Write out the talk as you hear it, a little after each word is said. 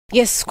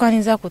Yes,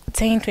 kwaninza ku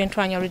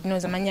 10-20 already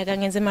knows amanya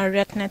gangenze ma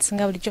react nuts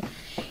nga bulicho.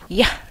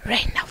 Yeah,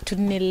 right now to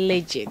the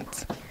legend,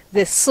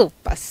 the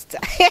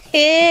superstar.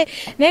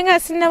 Nenga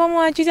sinaba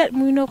mwajira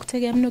muino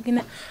okutegera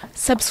mnogina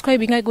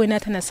subscribing ago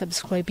natana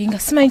subscribing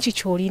simanyi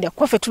chicholinda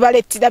kwafe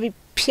tubalettira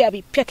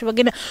bipya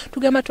tubagenda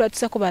tugamba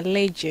twatusako ba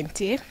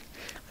legend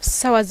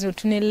sawa zino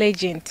tune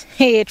legend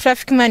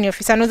traffic man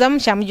officer noza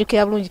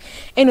mukyamujukira bulungi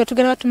eno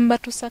tugenda batumba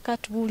tusaka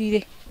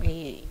tubulire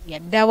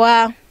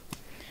yaddawa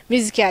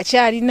music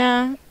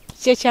akyalina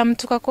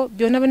kyekyamutukako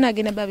byonna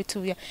binagenda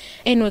babitubya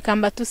eno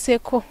kamba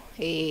tuseko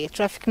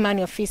traffic man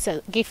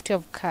officer Gift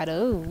of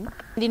Kaddo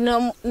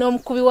ndino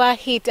nomukubi wa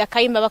hit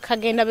akayimba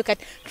bakagenda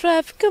bekati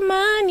traffic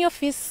man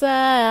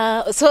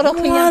officer solo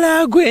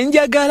kunyala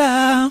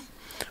gwenjagala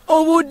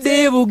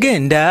obudde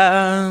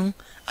bugenda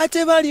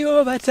ate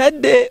baliyo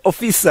batadde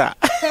officer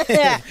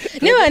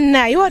ne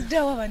bannayi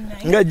waddawa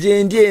bannayi nga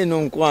gyendi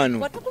eno nkwano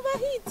watukuba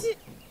hit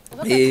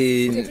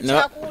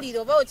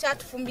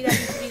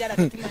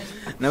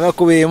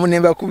nabakubeemu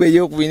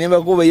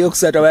nembakuba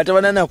eyokusatu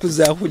abatabana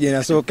nakuzaako gye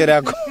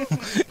nasookerako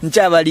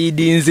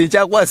nkyabaliidinzi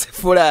nkyakwasa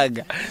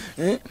efulaga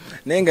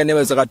naye nga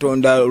nebaza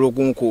Katonda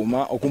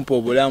olw'okunkuuma okumpa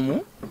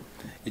obulamu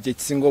ekyo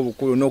ekisinga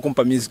obukulu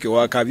n'okumpa music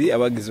ewakabi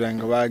abagizi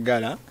bange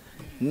baagala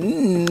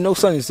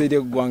n'okusanyusa eri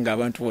eggwanga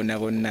abantu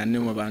bonna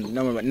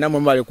namwe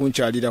mbale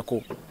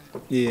kunkyalirako.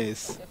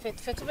 Yes.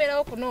 Fe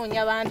tubeerawo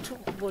kunoonya abantu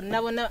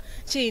bonna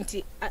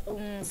kinti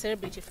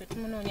celebrity fe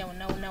tumunoonya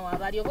bonna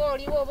wabali oba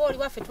oli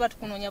waffe tuba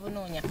tukunoonya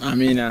bunoonya.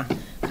 Amina.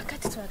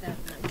 Kakati twagala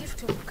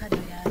Gift of Kaddo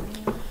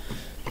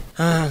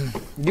yani.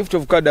 Gift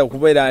of Kaddo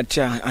kubeera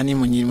atya ani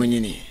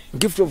munyini.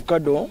 Gift of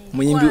Kaddo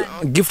muyimbi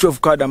Gift of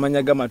Kaddo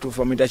amanya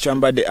gamatuufu amuyita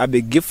Kyambadde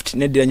Abe Gift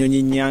neddira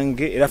Nyonyi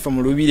Nyange era fe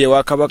mu lubiri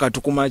ewa Kabaka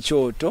tukuma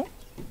kyoto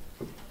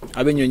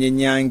abe Nyonyi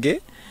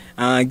Nyange.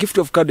 Gift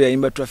of Kaddo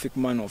yayimba traffic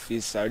man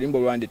officer limbo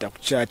lwandita ku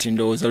chat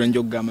ndowooza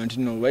lwenjo kugamba nti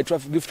no why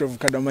traffic Gift of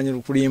Kaddo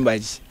amanyi kulimba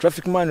ki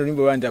traffic man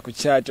limbo lwandita ku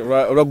chat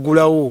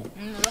olwaggulawo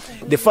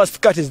the first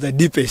cut is the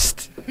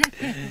deepest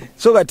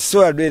so kati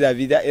sola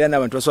lwerabira era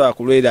n'abantu basobola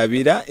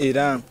kulwerabira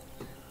era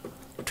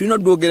tulina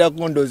odwogera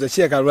ku ndowooza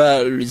kireka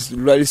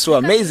lwali so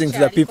amazing to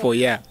the people.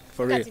 Yeah,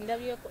 for real.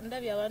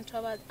 Ndabi abantu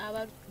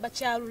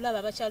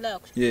bakyalulaba ku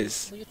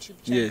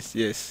YouTube channel.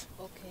 Yes.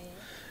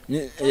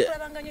 Okay.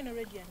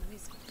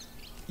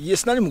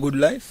 Yes, not in Good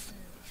Life.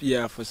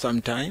 Yeah, for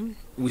some time.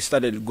 We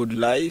started Good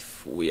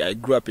Life. I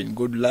grew up in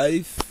Good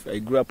Life. I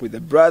grew up with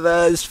the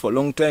brothers for a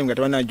long time. Got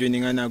one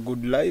joining on a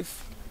Good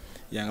Life.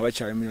 Young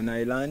Wacharamin on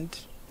Island.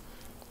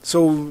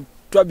 So,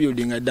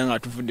 building a danga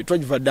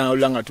to down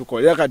longer to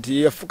call.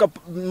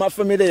 My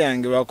family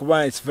young,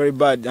 it's very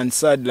bad and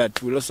sad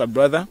that we lost a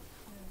brother.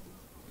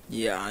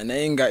 Yeah, and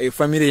I got a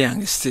family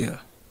young still.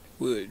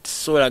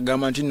 So like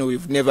Gamantino,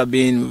 we've never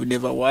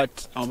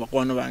what?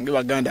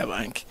 Uganda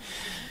bank.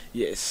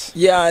 Yes.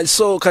 Yeah,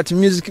 so cut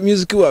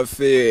music of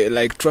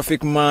like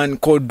Traffic Man,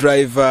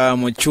 Co-Driver,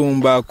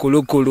 Mochumba,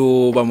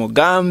 Kulukulu,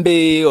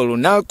 Bamugambe,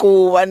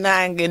 Olunaku,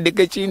 Wanange,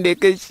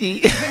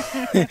 Ndekechi.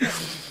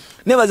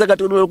 Never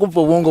zakatulu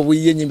kumpo bongo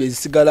buyenye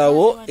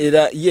besigalawo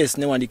era yes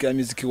ne wandika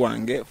music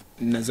wange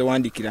naze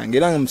wandikiranga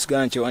era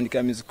musigala nche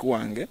wandika music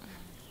wange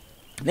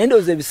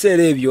nendoze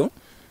biseera ebyo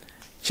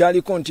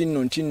kyali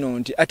continue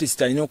nti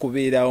artist alina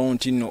okubeerawo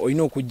ntino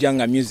olina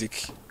okujjanga music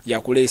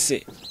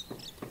yakulese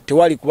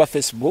tewali kuba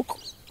Facebook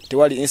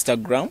tewali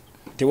Instagram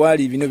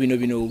tewali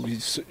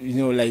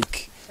bino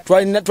like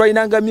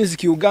twalinanga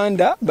music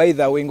Uganda by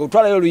the way ngo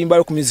twalayo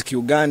luyimba ku music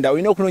Uganda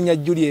olina okunonya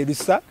Julie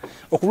Erusa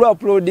okulwa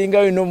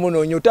uploadinga ino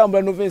munonyo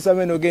tambula no fensa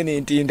meno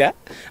gene ntinda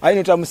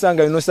ayino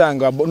tamusanga ino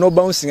sanga no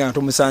bouncing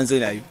anto musanze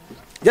nayo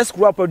just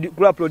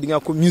uploading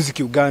ku music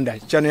Uganda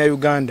channel ya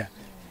Uganda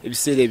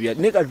ebiseera ebya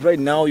right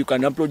now you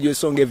can upload your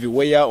song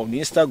everywhere on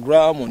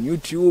Instagram on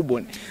YouTube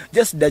on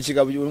just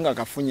dachika bulunga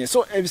kafunye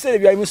so ebiseera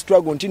ebya mu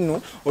struggle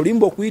ntino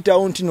olimbo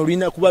kuyitawo ntino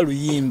lina kuba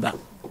luyimba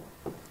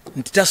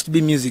it has to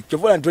be music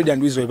chovola ntroja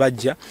ndwizo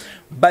ebajja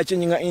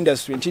bachenga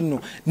industry ntino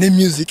ne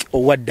music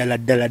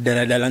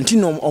owaddala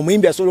ntino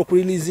omuyimbi asobola ku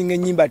releasing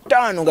enyimba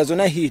 5 nga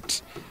zona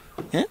hit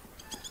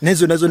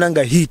nezo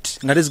nanga hit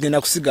nga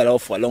tezigenda kusigala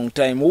for a long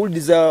time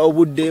owuliza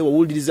obudde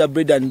owuliza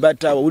bread and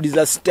butter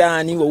owuliza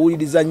stani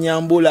owuliza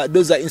nyambula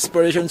those are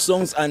inspiration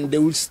songs and they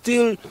will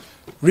still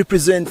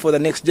represent for the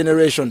next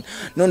generation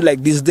not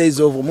like these days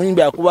of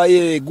omuyimbi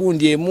akubaye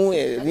gundi emu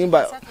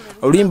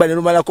olimba ne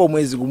lumalako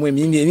omwezi gumwe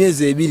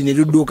emyezi 2 ne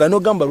luduka no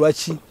gamba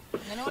lwachi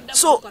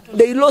so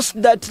they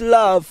lost that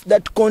love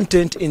that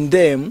content in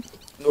them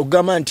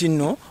ogama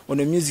ntino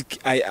on music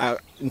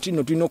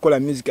ntino tulina okola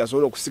music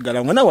asobola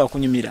okusigala nga nawe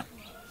akunyumira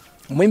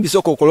omuyimbi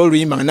soko okola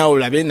oluyimba nawe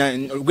olabe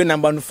gwe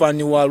namba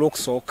nufani walo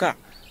okusooka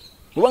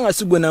kubanga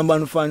sigwe namba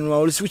nufani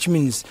walo which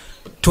means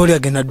toli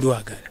agenda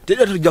dwagala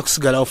tejja tujja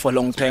kusigala for a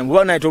long time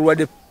kubanga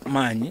tolwadde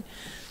manyi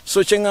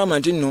so kyengamba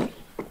ntino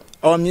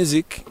our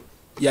music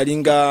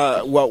yalinga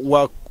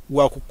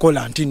wa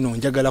kukola ntino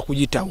njagala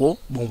kujitawo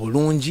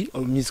bulungi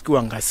music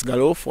wange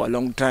asigala for a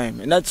long time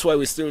and that's why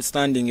we still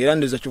standing era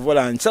ndoza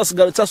kivola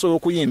nsasigala tsaso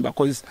okuyimba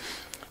cause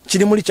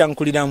kiri muli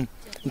kyankuliramu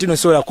ntino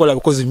sola kola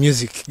because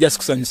music just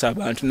kusanyusa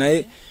abantu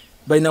naye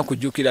balina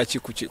kujjukira ki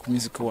ku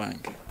music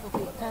wange.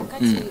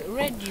 Kati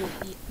radio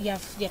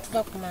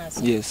yatuva ku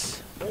maaso.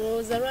 Yes.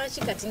 Oza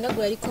lwaki kati nga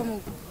gwe yaliko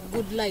mu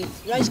good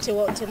life lwaki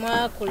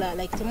temwakola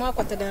like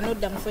temwakwatagana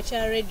nodda mu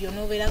feature radio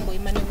nobeera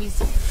ng'oyima ne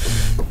Wizo?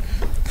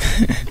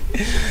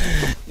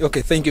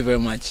 Okay, thank you very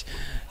much.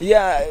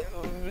 Yeah,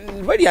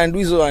 Reddy and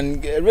Wizo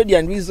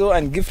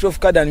and Gift of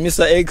Kaddo and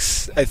Mr.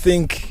 X, I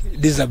think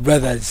these are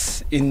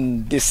brothers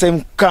in the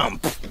same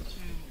camp.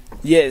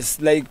 Yes,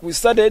 like we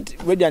started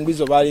Reddy and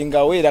Wizo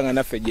balinga weeranga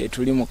naffe gye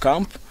tuli mu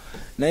camp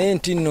naye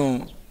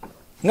ntino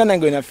nga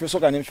nange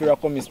nasoka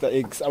nemfirako Mr.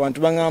 X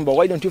abantu bangamba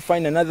why don't you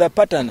find another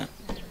partner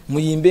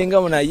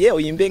muyimbenga naye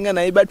oyimbenga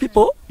naye but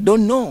people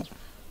don't know,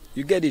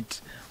 you get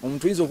it.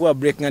 Omuntu izo kuba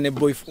break nga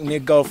ne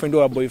girlfriend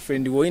or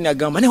boyfriend woina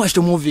gamba ne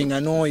wachito moving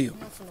anoyo.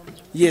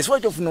 Yes,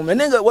 what of no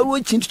menenga waliwo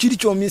kintu kiri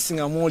kyo missing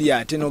amuli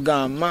ate no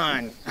gamba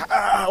man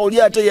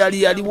oli ate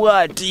yali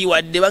bwati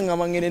wadde banga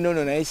mangene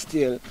nono na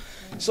still.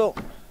 So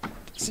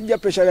sija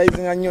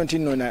pressurizing anyo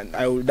ntino na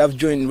I would have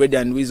joined Reddy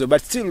and Wizo,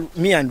 but still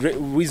me and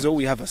Wizo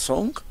we have a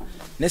song.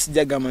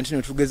 Nesija gamba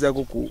ntino tugeza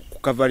ku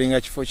covering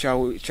kifo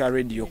cha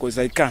radio because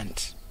I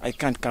can't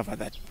cover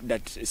that.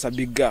 That is a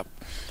big gap.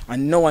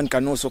 And no one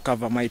can also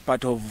cover my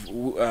part of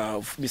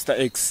Mr.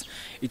 X.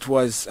 It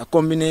was a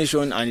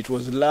combination and it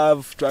was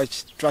love,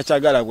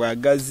 twachagala kwa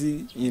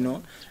gazi, you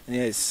know.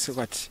 Yes,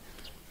 but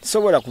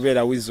sobola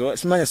kubeera Wizo.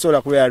 Simanya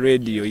sobola kubeera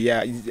radio.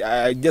 Yeah,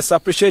 I just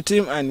appreciate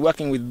him and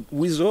working with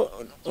Wizo.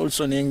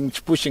 Also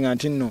pushing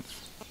until no.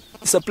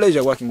 It's a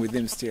pleasure working with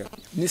him still.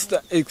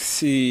 Mr. X,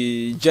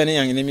 Johnny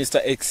Young ne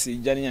Mr. X,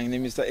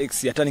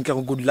 yatandika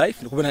ku good life.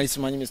 Kubona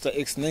alisimanya Mr.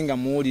 X nenga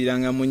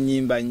muwuliranga mu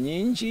nnyimba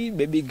nyingi,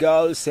 baby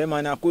girl,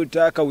 sema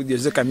nakutaka with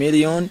Jose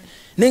Chameleon.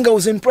 Nenga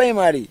was in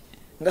primary.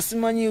 Nga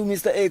simanyi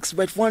Mr. X,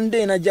 but one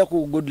day najja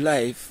ku good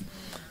life.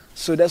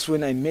 So that's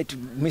when I met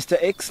Mr.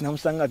 X,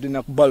 namusanga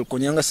tuna ku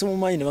balcony. Nga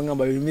simumanyi ne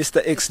bangamba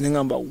Mr. X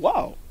nengamba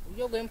wow.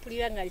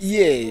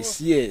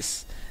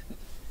 Yes.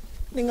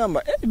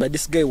 Ningamba, but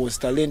this guy was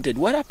talented.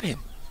 What happened?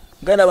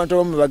 Ganda abantu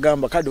bamu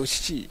bagamba Kaddo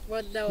chichi.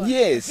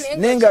 Yes.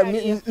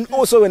 Nenga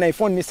also when I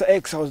found Mr.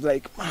 X, I was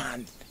like,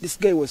 man, this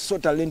guy was so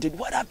talented.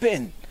 What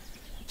happened?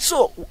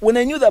 So when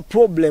I knew the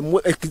problem,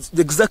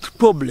 the exact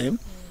problem,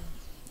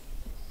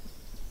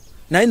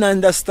 naina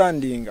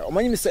understanding.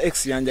 Omanyi Mr.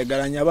 X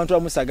yanjagalanya abantu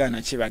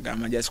bamusagana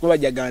chibagama just kuba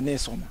jagana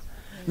esoma.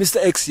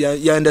 Mr. X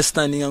ya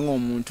understanding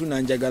ngomuntu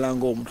nanjagala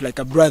ngomuntu like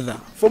a brother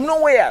from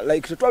nowhere,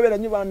 like twabera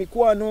nyuba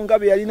mikwano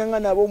ngabe yalinanga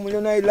nabo mu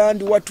Long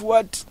Island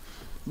what,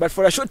 but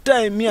for a short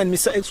time me and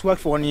Mr. X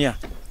worked for 1 year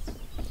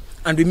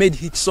and we made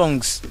hit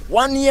songs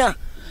 1 year,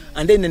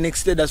 and then the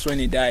next day that's when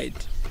he died,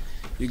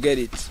 you get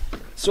it.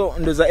 So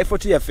ndoza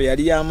effort ya fe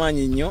yali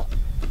yamanyi nnyo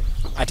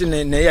ate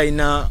naye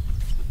alina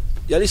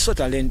yali so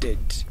talented.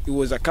 He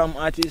was a calm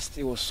artist,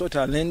 he was so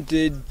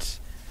talented,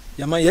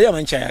 yali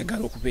amanyi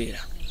kyayagala okubeera.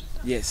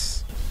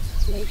 Yes.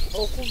 Like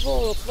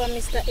okuva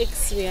Mr.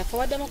 X we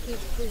afawadama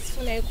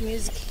kufuna ku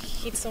music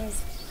hit songs.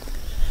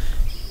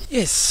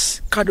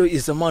 Yes, Kaddo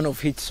is a man of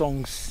hit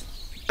songs.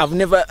 I've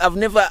never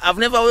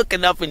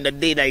woken up in the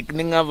day like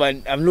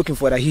I'm looking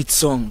for a hit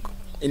song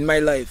in my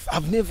life.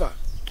 I've never.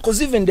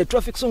 Because even the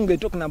traffic song they're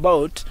talking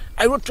about,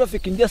 I wrote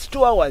traffic in just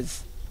 2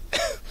 hours.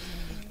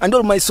 And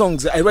all my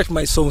songs, I write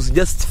my songs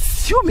just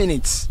few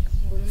minutes.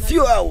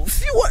 Few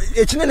hours.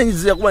 Echinene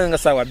nziza kuba nga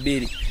sawa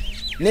biri.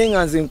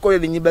 Nenga nze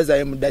nkolera ennyimba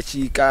zaye mu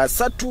dakiika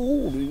 3,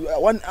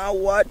 1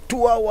 hour,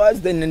 2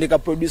 hours, then ndeka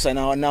producer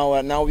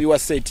now you are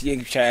set ye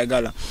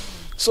kyayagala.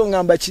 So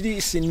ngamba chiri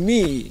is in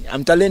me.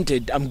 I'm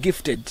talented, I'm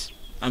gifted.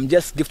 I'm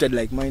just gifted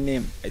like my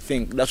name. I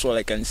think that's all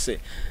I can say.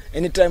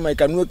 Anytime I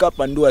can wake up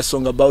and do a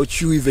song about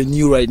you, even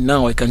you right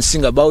now, I can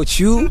sing about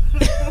you.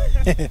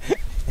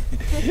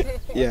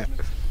 Yeah.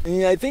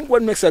 I think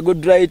what makes a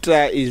good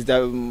writer is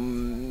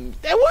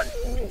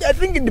I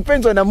think it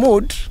depends on the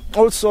mood,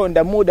 also on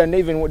the mood and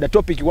even the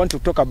topic you want to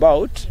talk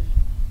about.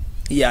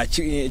 Yeah,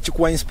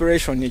 chikuwa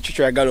inspiration ni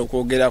chicho yagala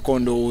okwogera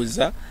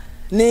kondowooza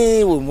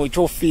ne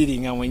mucho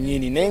feeling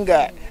amwenyini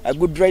nenga a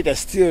good writer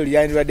still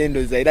yanira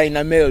dendo zaida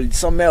ina meld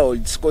some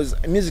melds because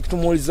music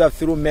tumuliza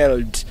through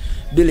meld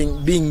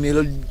being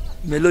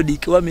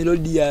melodic wa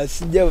melodious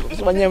sija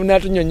somanya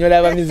mnatu nyonyola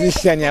aba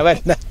musician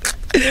abana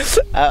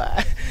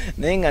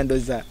nenga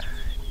ndoza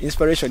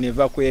inspiration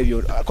eva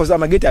kwebyo because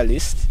I'm a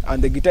guitarist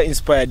and the guitar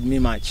inspired me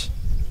much.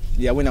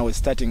 Yeah, when I was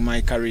starting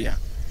my career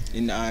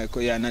in na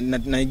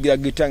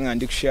guitar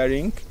and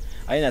sharing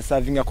aina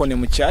serving akone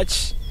mu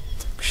church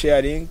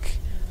sharing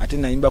ate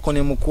naimba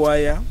kone mu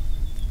choir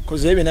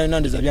because even now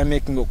ndoza bya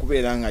making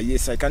okuberanga.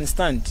 Yes, I can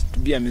stand to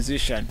be a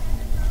musician.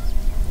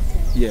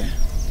 Yeah.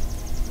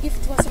 If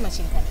it was so much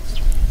in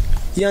college.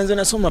 Yanze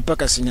nasoma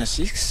paka senior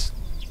 6.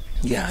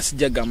 Yeah,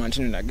 sijagamba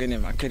ntino nagene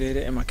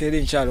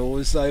makerere nchalo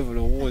oza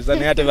evolo oza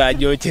ne ate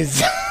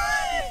bajocheza.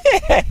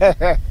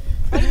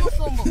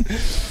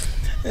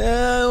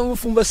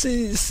 Ufumba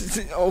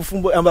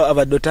ufumbo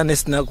amba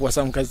dotanes na kwa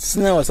samkazi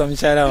sina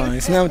wasamchara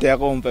wange sina mtu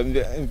yakompa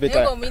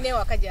mpeta. Ngo mine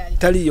wakajali.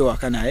 Tali yo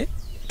wakanae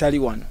tali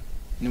wano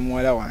ni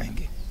mwala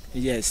wange.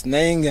 Yes,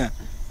 nayenga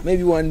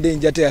maybe one day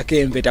njateekako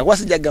empeta kuba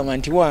sijagamba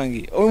nti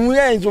wange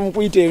omuyinza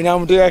omukuyita eyo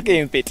n'amuteekako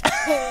empeta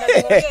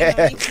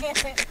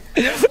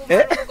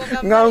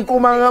nga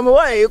nkuuma nga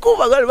muwaye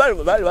kuba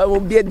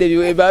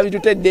bamubyedde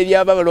babitutedde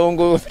ebyaba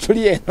balongo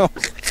tuli eno.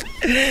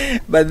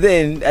 But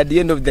then at the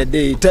end of the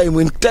day,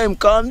 when time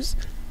comes,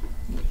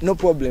 no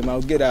problem,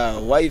 I'll get a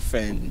wife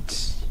and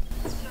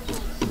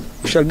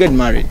we shall get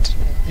married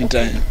in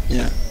time.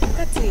 Yeah.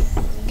 Kati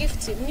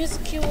Gift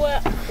music you were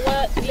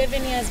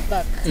 11 years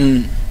back.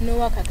 No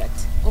work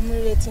kati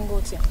omulating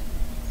otya.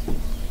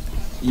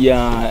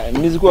 Yeah,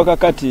 music work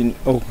kati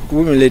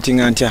okumulating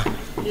antya.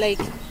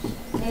 Like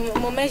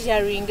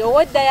measuring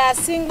wadda ya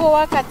single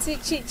wakati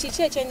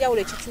kiche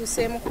ekyenjawulo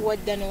ekikyuseemu ku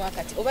wadda ne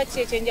wakati oba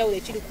kiche ekyenjawulo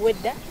ekiri ku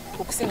wadda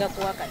okusinga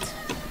ku wakati.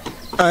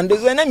 And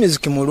zena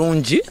music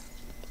mulungi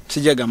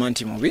sijagamba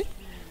nti mubi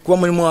kuba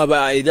mulimu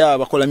era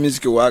abakola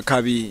music wa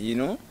kabi, you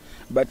know,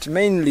 but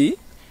mainly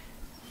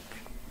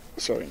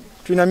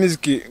tulina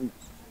music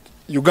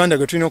Uganda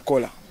gwe tulina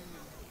okukola.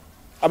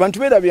 Abantu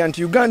beerabira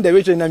nti Uganda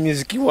betalina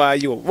music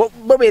waayo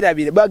bo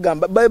beerabire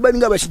bagamba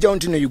balinga bakijjawo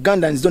nti no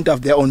Ugandans don't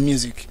have their own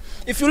music.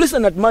 If you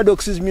listen at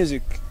Maddox's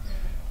music,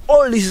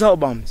 all his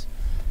albums,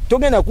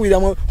 togenda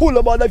kuiramu who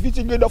about the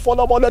fishing the fall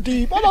about the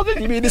tea, but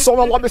the song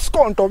about the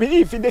sconto,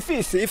 if in the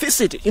fish, if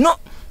it's it, you know.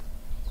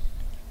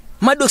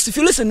 Maddox, if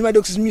you listen to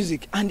Maddox's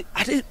music, and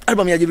at the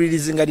album ya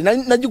releasing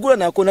najugula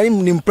nako nali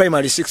mu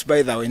primary 6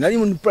 by the way, nali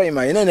mu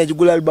primary na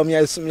najugula album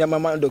ya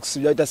Maddox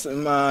yaita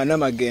na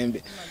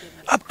magembe.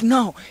 Up to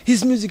now,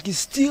 his music is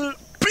still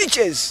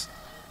preaches.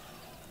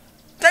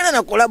 Tana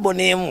na collabo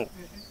nemu.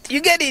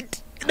 You get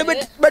it? No,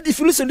 but if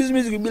you listen to this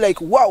music, you'll be like,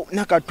 wow,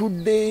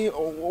 Nakatude,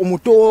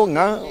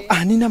 Omutonga,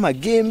 Anina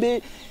Magembe,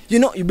 you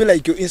know, you'll be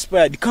like, you're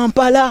inspired.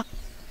 Kampala,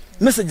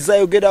 messages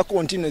I get are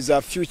continuous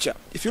are future.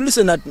 If you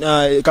listen at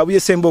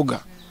Kabuye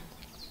Semboga,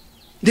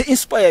 they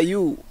inspire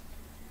you.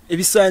 If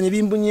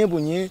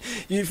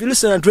you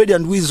listen at Red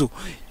and Weasel,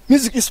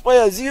 music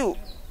inspires you.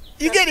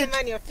 You get it?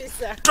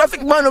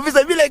 Traffic man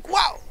officer, be like,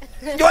 wow,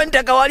 you want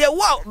to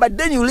wow. But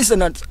then you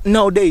listen at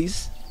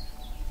nowadays,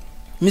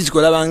 music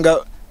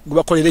olabanga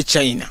gubakolere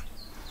China.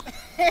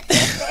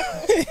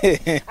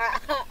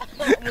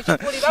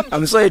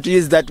 I'm sorry to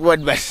use that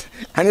word, but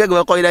aniga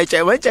gubakolere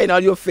China. China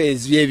all your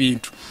face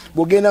byebintu.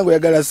 Bogenda ngo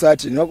yagala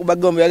sati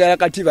nokubagomba yagala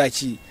katiba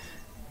ki.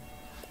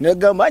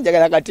 Negamba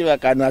njagala katiba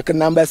kana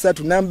namba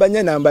 3 namba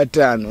 4 namba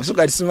 5. So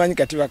kati simanyi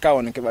katiba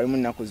kaoneke bali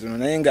munna kuzuno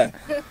nayenga.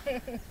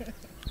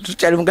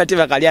 Tuchali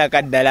mukatiba kali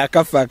akaddala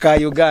akafa ka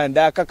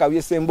Uganda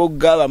akakabye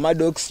Semboga ba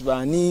Maddox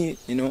bani,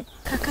 you know.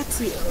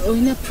 Kakati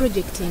una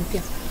project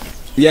empya.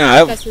 Yeah, I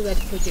have that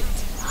project.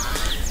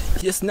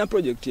 Yes, na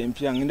project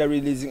empya ngenda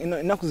releasing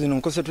inaku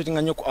zino concentrating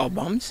nnyo ku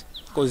albums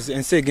because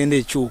ense egenda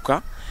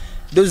ekyuka.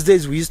 Those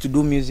days we used to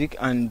do music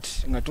and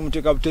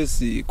ngatumuteka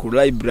butesi ku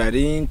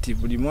library nti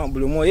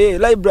bulimo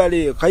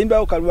library kayimba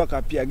okalwa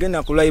kapya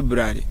agenda ku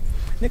library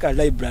neka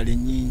library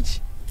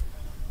nyingi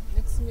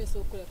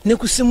ne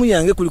kusimu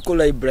yange kuliko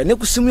library ne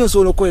kusimu yo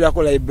solo kolera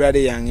ko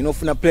library yange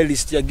nofuna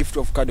playlist ya Gift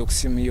of Kaddo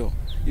kusimu yo.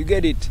 You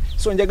get it?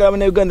 So njagala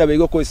bana Uganda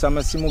bayigo ko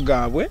masimu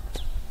gaabwe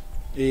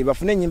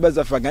bafune nyimba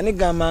za fagane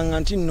gamanga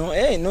nti no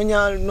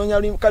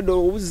nonya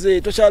Kaddo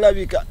uze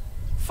toshalabika.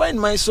 Find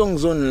my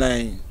songs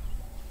online.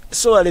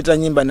 So aleta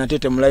nyimba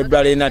natete mu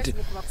library nati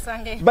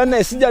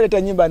bana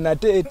sijaleta nyimba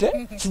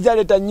natete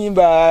sijaleta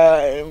nyimba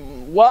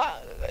wa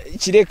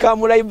kireka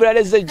mu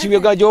library ze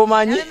kiwega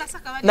jomanyi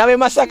nawe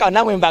Masaka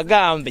namwe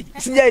mbagambe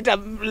sijaleta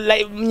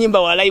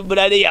nyimba wa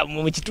library ya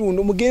mu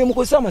kitundu mugere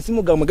mukosa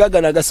amasimu ga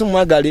mugaga na gasimu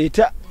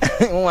agaleta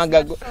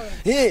mwagago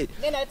then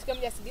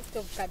atukamya Gift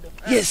of Kaddo.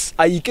 Yes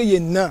ayike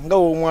yenna nga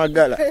wo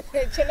mwagala.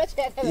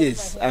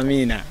 Yes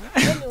amina.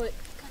 Anyway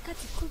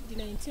kakati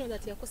COVID-19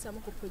 that yakosa mu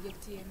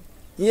project yenu.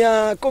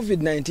 Yeah,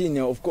 COVID-19,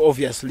 of course,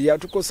 obviously, you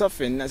have to go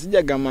suffering. As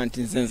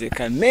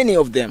many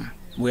of them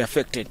were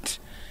affected.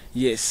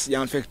 Yes,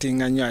 you're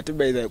affecting and you have to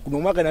by the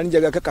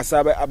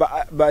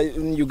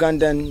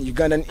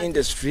Ugandan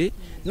industry,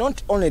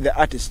 not only the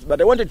artists,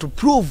 but I wanted to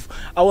prove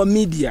our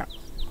media,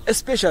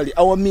 especially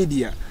our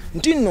media.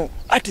 Ntino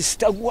artists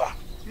tagwa.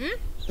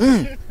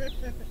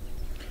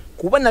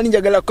 Kubana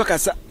ninjagala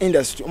kukakasa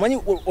industry.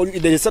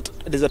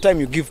 There's a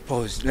time you give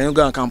pause. Na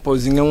yoga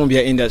composing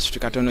ngambia industry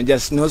katono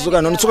just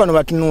nozoka no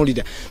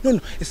batunulira. No,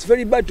 it's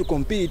very bad to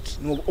compete.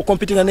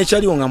 Competing na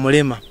nature nga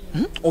mulema.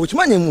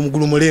 Okimanye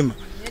mugulu mulema.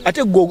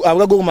 Ate go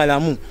abagago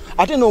malamu.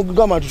 Ate no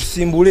gama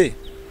tusimbule.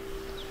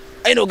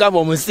 Aino gamba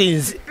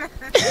omusinzi.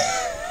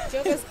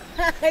 You know,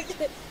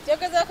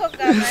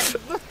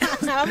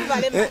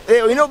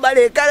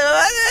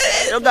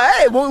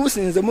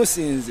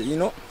 you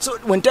know. So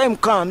when time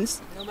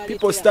comes,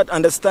 people start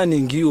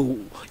understanding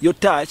your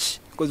touch,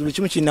 because we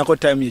chinako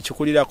time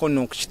yichukulirako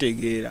no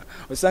kuchitegera.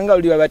 Osanga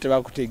uli babate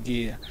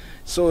bakutegera.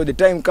 So the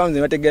time comes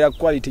and bategera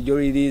quality jo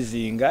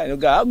releasing. You know,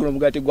 guno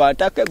mugati gwa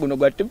attack, guno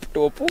gwa tip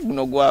top,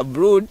 guno gwa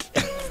brood.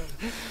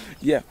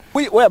 Yeah.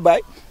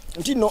 Whereby,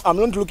 you know, I'm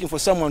not looking for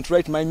someone to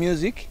write my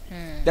music.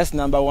 That's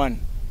number one.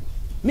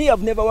 Me,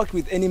 I've never worked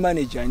with any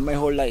manager in my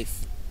whole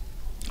life.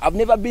 I've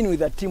never been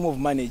with a team of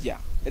manager.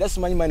 era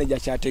simanyi manager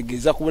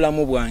kyategeeza ku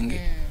bulamu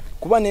bwange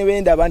kuba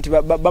nebenda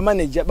abantu ba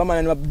manager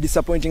bamana ne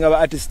disappointing aba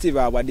artist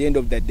baabwe at the end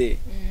of the day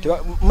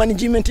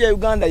management ya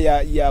Uganda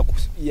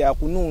ya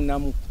kununa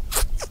mu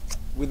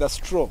with a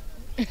straw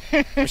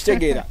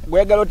mshtegera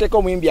gwegalo teka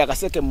omuyimbi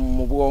akaseke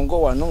mu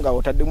bwongo wano nga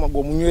otaddemu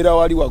go munywera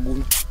wali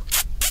wagulu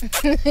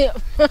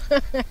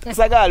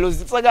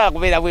saga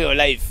kubera bwe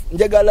life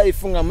njaga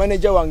life nga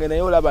manager wange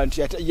nayo olaba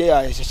nti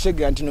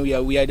yashegera nti no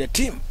we are the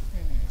team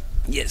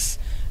yes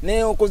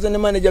ne okoze ne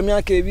manager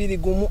myaka ebiri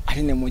gumu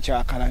ate ne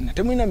muchakalana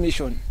temwina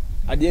mission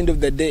at the end of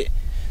the day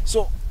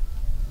so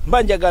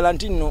mbanja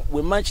galantino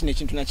we match ne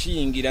kintu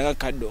nakiyingira nga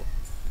Kaddo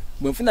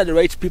we find the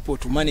right people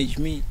to manage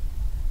me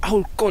I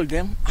will call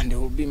them and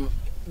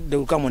they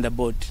will come on the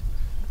board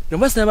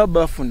Nobasi na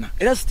bafuna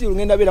era still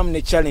ngenda bera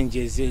mu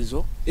challenges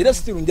ezo era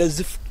still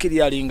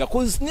njazifukirialinga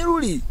cause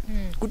niruli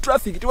ku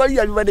traffic twali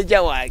ali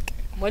manager wake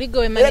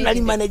Moligo era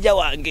nali manager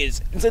wange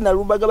nze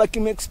nalumbaga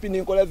bakimex spin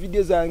nkola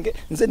video zange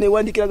nze ne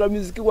wandikiraga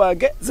music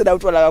wange nze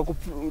nawutwalaga ku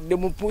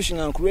demo pushing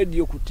on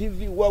radio ku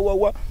TV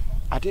wa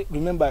ate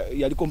remember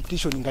yali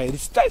competition nga yali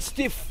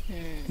stiff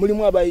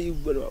mulimu abayi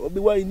Bobi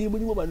Wine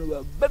mulimu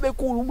bano bebe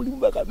cool mulimu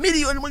baka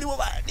million mulimu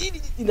ba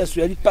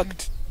industry yali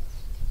packed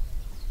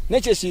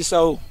nature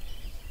sisawo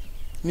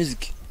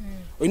music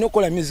oyino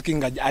kola music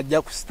nga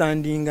ajja ku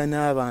standinga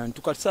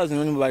n'abantu kati sazi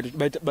noni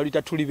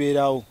balita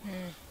tuliberawo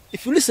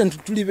if you listen to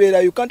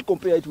tulibera you can't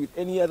compare it with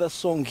any other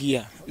song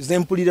here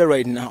zempulira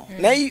right now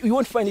now you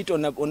won't find it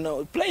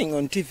on playing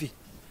on TV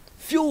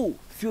few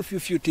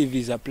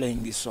TVs are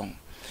playing this song.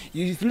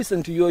 You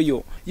listen to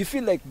Yo-Yo, you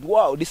feel like,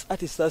 wow, this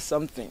artist has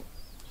something.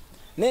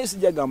 Next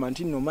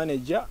Jagamantino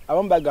manager,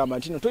 abamba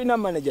Gamantino, toina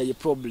manager ye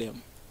problem.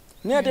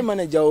 Niate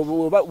manager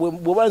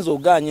bobanzo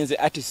ganye nze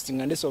artist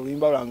ngande so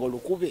limba lango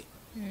lukube.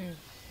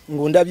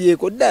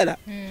 Ngondabyeko ddala.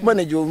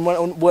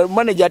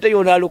 Manager ate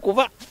yona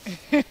lukuba.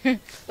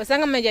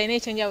 Basanga manager ine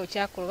chenja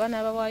chakulu bana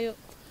abawayo.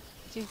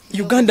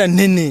 Uganda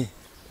nene.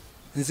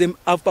 Nze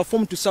I've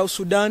performed to South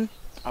Sudan.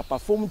 I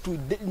performed to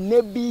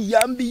Nebi,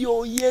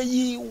 Yambio,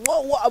 Yeyi,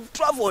 wow, I've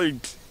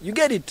traveled. You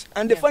get it?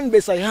 And the fan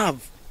base I have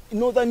in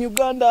northern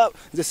Uganda,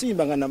 the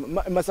Simba and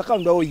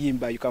Masakanda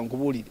Yimba, you can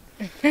go it.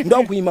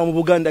 Don't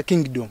Uganda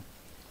Kingdom.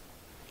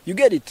 You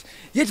get it?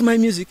 Yet my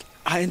music,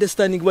 I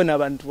understand when I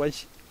want to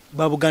watch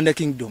Uganda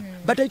Kingdom.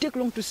 But I take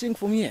long to sing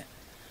from here.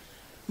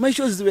 My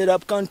shows were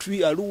up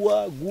country,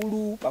 Arua,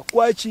 Gulu,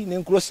 Pakwachi,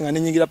 then crossing and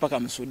then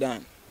paka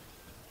Sudan.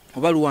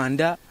 Over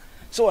Rwanda.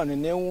 So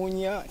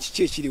aneneunya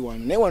chichiri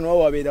wanu ne wanu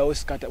wabera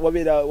oskata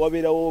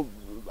wabera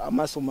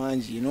amaso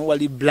manji you know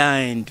wali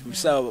blind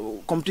so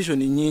competition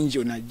nyingi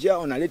onaja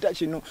onaleta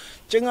kino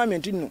chengamye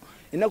ntino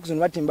enakuzo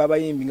batimba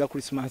abayimbi nga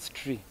Christmas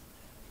tree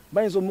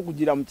bayinzo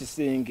mukugira mu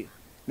kisenge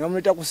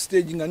namuleta ku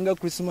stage nga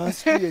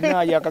Christmas tree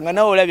na yakanga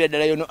nawo olabya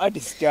dala yono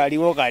artist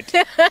aliwo kati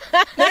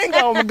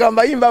nenga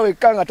omugamba yimba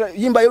wekanga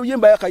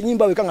yimba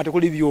yakayimba wekanga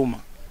tekuli byoma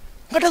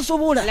ngata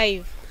sobola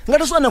live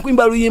ngata swana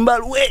kuimba luyimba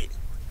lwe.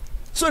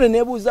 So the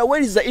neighbors are, where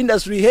is the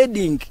industry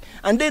heading?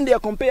 And then they are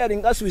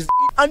comparing us with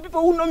and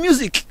people who know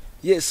music.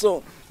 Yes,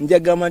 so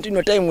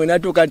Njagamantino time when I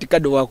took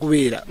Kaddo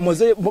wakubera.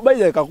 Moze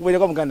mobile kakubera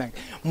kwa mkana.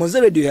 Moze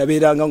radio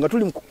yaberanga nga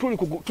tuli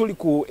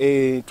ku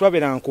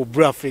travel ku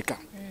Bra Africa.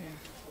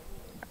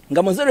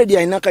 Nga moze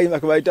radio inaka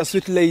akabaita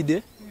Sweet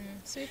Lady.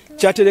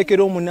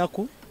 Chatelekero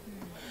munaku.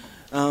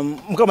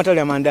 Mukama tali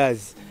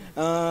amandazi.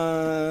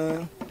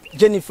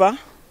 Jennifer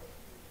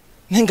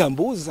nenga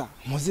mbuza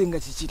moze nga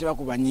chichitira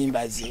ku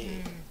banyimba ze.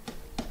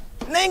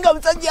 Nenga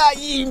mtaja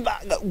yimba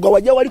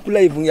gwawaja wali ku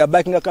live ya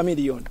backing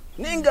chameleon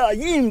nenga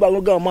yimba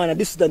loga mana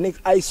this is the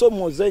next I saw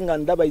Mozenga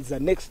Ndaba is the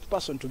next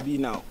person to be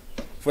now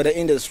for the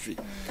industry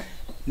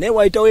ne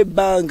waita we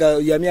banga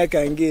ya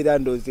myaka ngera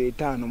ndoze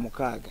 5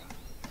 mukaga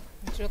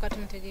nchoka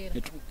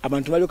tumutegera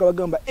abantu bali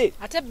kabagamba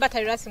ate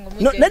battery racing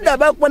omuje nedda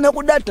bakwana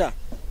ku data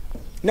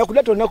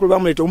onaku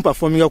bamuleta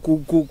umperforming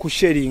ku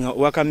sharing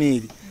wa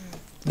Kamili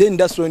then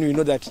that's when we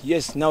know that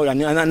yes now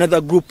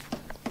another group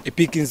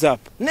pickings up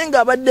nenga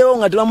abaddewo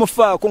nga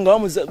tebamufaako nga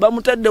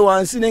bamutadde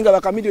wansi nenga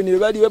bakamilioni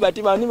bali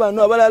bati bani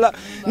bano abalala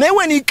naye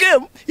when he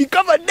came he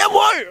covered them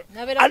all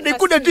and they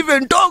couldn't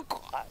even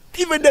talk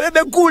even the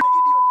baby cool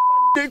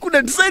idiot they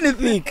couldn't say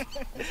anything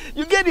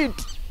you get it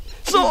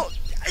so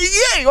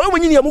yeah oyo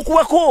mwenyini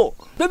yamukuwako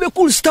baby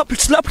cool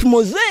slapped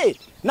Moze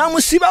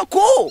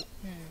namusibako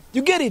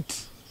you get it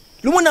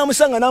lumu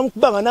namusanga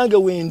namukubanga nange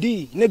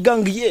wendi ne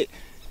gangi ye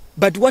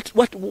but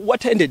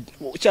what ended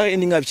cha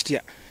ending up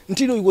chitia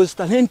until he was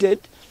talented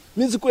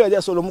music ya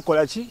jasolo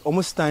mukolachi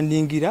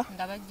omustandingira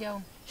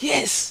ngabajjawo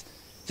yes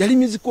yali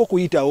music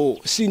okuyitawo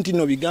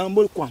sintino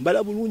bigambo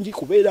kwambala bulungi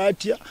kubeera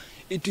atya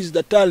it is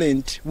the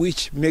talent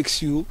which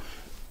makes you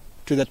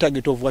to the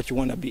target of what you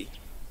want to be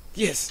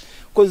yes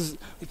because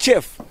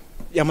chef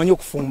yamanyo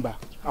kufumba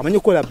amanyo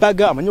kola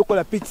burger amanyo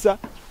kola pizza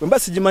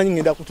mbasi jimanyi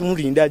ngenda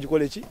kutumulinda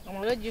ajikole chi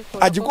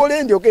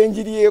ajikole ndio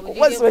kenjiriyeko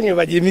wasi banye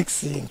baje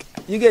mixing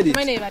you get it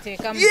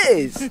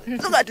yes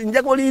so that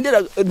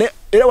njakolindira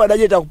era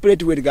wadajeta ku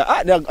plate wediga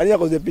anya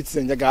ko the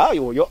pizza njaga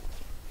yoyo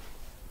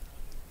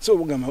so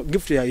bugama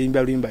gift ya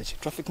yimba limba chi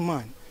traffic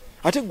man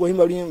ate gwe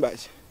oyimba luyimba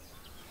ki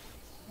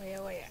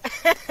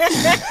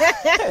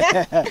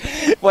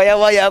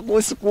waya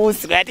kusi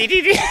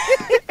ratititi.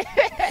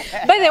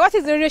 By the way, what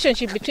is the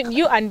relationship between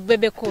you and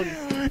Bebe Cool?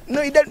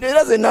 No, he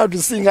doesn't know how to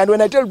sing, and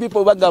when I tell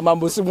people bagamba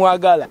mbu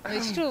simwagala,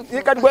 It's true.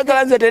 you can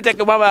kwagala nze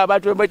teteke mama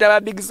abantu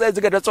beta big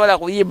size katosola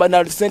kuyimba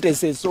na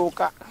sentences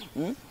soka.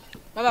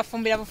 Baba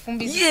fumbira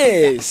bufumbizi.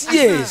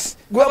 Yes.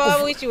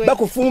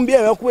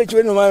 Bakufumbia bakuwe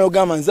chiweno mwana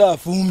ogamba nze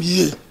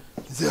afumbie.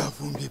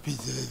 Afumbie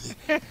pizza.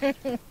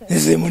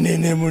 Nze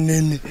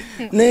munene.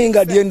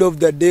 Nenga at the end of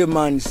the day,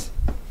 man.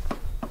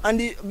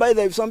 And by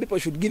the way, some people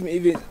should give me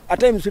even at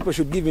times people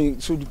should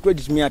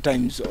credit me at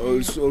times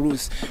or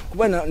lose.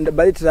 When I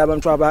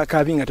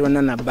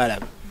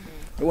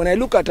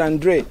look at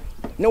Andre,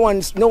 no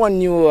one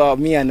knew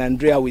me and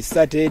Andrea we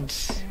started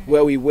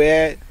where we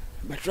were,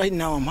 but right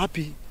now I'm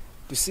happy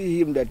to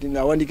see him that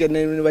I want to get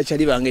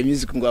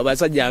music. When I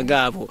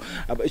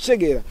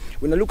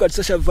look at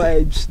social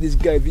vibes, this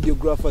guy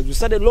videographers, we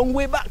started a long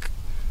way back.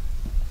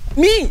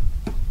 Me,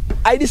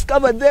 I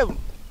discovered them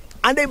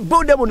and I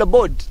brought them on the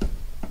board.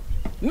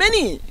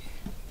 Many.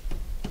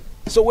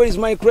 So where is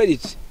my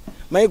credit?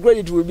 My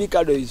credit will be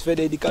Kaddo is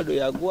Fede Kaddo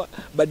Yagua,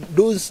 but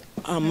those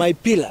are my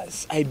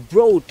pillars. I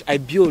built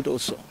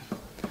also.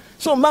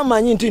 So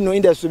mama nyintino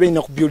industry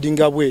not building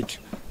a weight.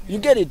 You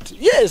get it?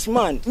 Yes,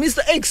 man.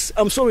 Mr. X,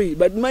 I'm sorry,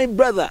 but my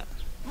brother,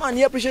 man,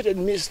 he appreciated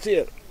me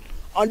still.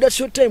 On that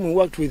short time we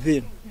worked with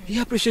him, he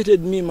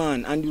appreciated me,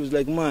 man, and he was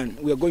like, man,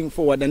 we are going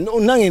forward. And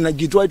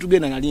try to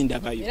get an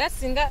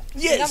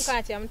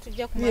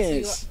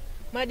Yes.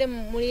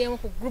 Madam Muriam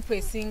group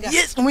singer.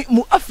 Yes,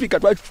 mu Africa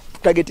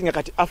targeting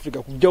at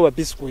Africa kujawa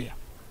Peace Square.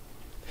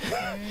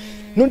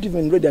 Not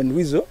even Red and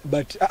Weasel,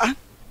 but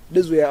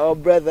those were our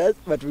brothers,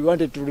 but we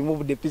wanted to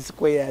remove the Peace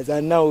Squares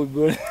and now we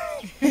go.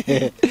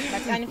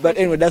 But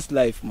anyway, that's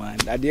life, man.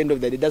 At the end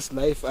of the day, that's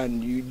life,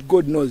 and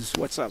God knows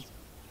what's up.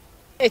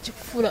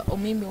 Ekifula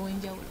omimbe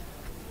wenjawulo.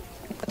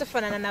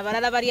 Atafanana na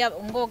balala bali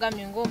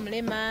ngogamye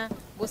ngomulema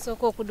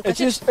gosoko okuduka.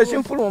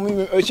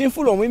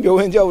 Ekifula omimbe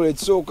wenjawulo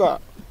ekisooka.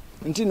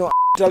 Ntino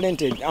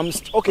talented. I'm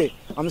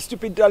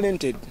stupid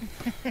talented.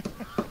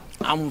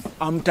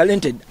 I'm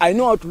talented. I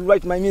know how to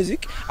write my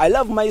music. I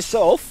love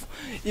myself.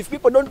 If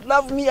people don't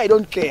love me, I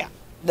don't care.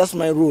 That's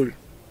my rule.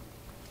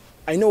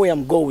 I know where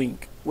I'm going.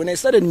 When I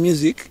started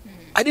music,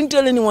 I didn't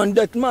tell anyone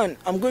that, man,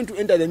 I'm going to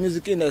enter the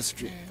music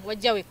industry.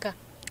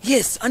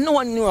 Yes, and no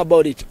one knew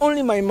about it.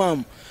 Only my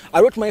mom.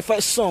 I wrote my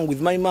first song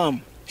with my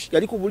mom.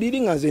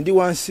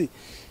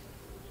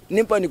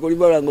 Nimpa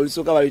nikolibala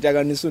ngolisoka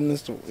balitanga nusu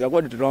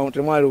yakwa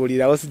temwalo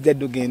bulira wasijja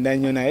dugenda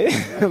nnyo naye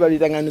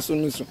balitanga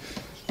nusu.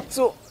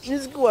 So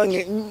music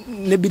wange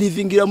ne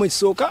believingira mu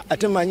kisoka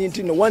ate manyi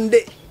nti no one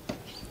day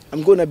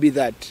I'm going to be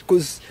that,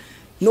 because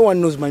no one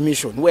knows my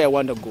mission, where I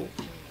want to go.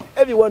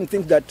 Everyone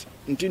thinks that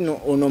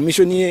ntino ono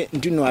mission ye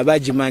ntino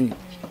abajimanyi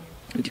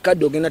nti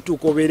Kaddo ogenda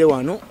tukobere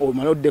wano o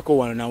maloddeko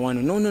wano na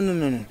wano.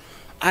 No.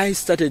 I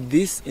started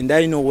this and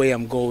I know where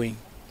I'm going.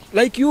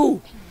 Like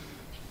you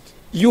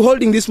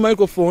holding this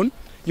microphone,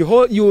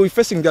 you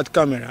facing that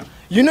camera.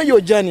 You know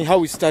your journey,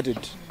 how it started.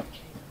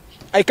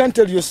 I can't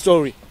tell your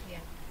story. Yeah.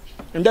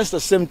 And that's the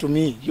same to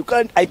me. You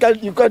can't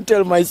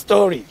tell my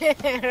story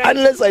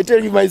unless I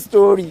tell you my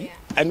story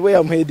and where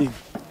I'm heading.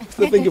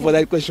 So thank you for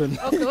that question.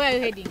 Okay, where are you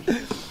heading?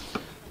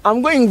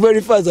 I'm going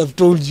very fast, I've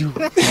told you.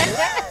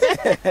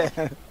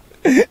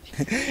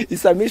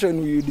 It's a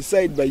mission you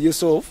decide by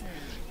yourself.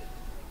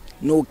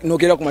 No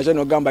kera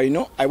kumachano gamba,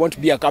 I want to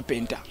be a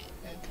carpenter.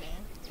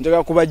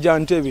 Njaga kubajja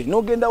ntebe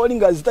nogenda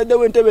walinga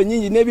zitaddewo entebe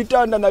nyingi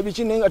n'ebitanda na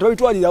biki nenga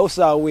twalitwalirawo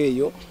saawa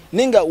eyo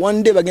nenga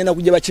one day bagenda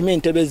kujja bakime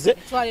entebeze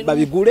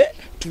babigule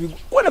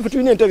tubikwana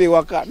tulina entebe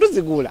waka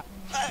tuzigula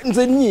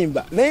nze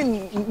nyimba naye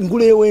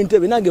ngulewo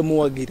entebe nange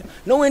muwagira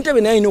no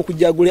entebe naye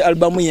n'okujja agule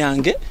albamu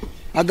yange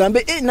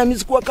agambe na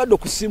music wa Kaddo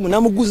ku simu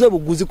namuguza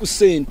buguzi ku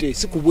sente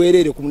si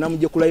kubwerere ku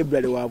namuje ku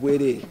library wa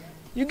bwerere.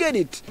 You get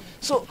it?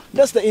 So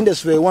that's the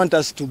industry I want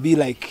us to be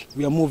like.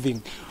 We are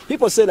moving.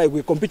 People say like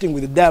we're competing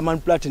with the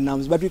diamond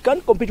platinums, but we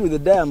can't compete with the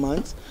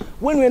diamonds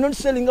when we're not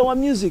selling our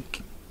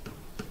music.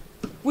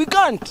 We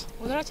can't.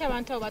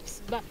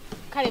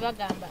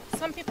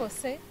 Some people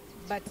say,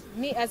 but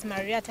me as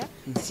Marietta,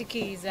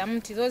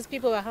 those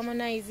people are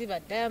harmonizing,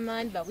 but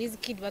diamond, but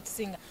Wizkid, but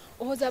singer.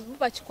 But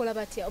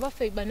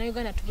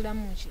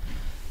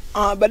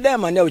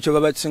diamond ya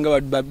uchoba but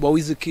singer, but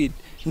Wizkid.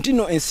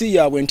 Ntino ensi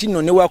yawe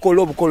ntino ne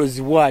wakola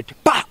obukolozi bwati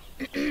pa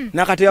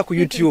nakatera ku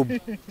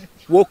YouTube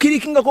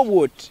wokirikinga ko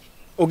bwoti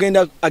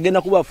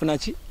agenda kubafuna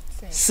ki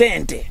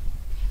sente.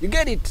 You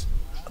get it?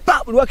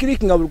 Pa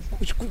wakirikinga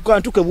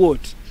kwantuke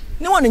bwoti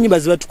ne wana nyimba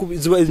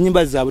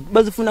zaabwe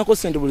bazifuna ko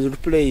sente buli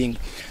playing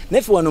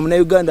nefe wano muna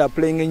Uganda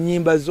playing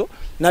nyimba zo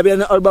nabya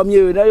na album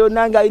yewe nayo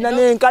nanga ina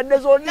nenkadde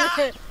zonna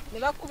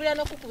nebakubira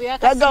nokukubira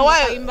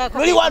akaimba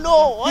tuli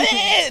wano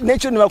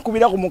necho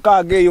nebakubira ku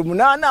mukaaga eyo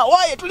munana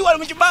waye tuli wano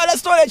mu kibala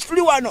storage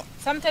tuli wano.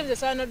 Sometimes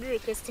they are not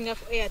requesting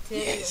for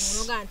Airtel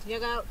monoga nti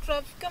yaga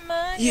traffic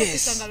man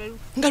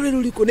ngalwe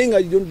luliko nenga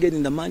you don't get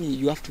in the money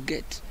you have to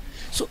get.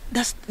 So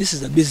this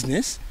is a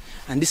business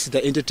and this is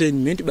the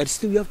entertainment, but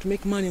still we have to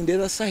make money on the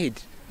other side.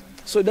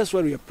 So that's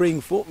what we are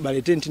praying for. But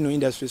the tent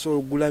industry,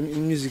 so gula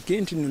music,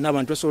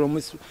 n'abantu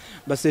basobola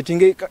but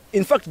setting.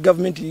 In fact,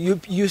 government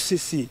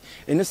UCC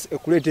and us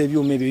creative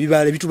view maybe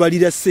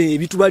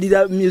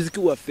bitubalira music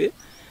waffe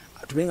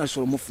tubenga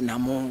solo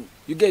mufunamo.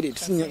 You get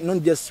it?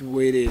 Not just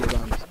were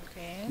abantu.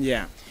 Okay.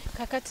 Yeah.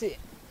 Kakati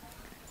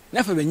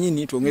nafe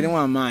benyini twongeremu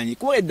amaanyi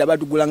kuba edda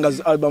batugulanga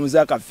album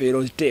za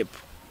kafeero tape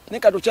ne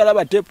katukyala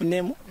ba tape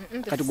nemo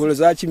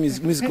katugoloza ki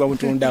music wa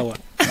mutundawa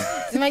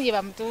zimaje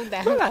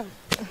bamutunda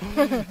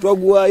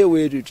twagwayo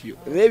wetutyo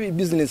maybe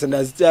business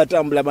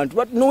ndazitambula abantu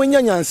but no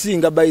nyanya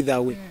nsinga by the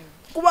way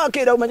kuba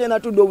akera umanya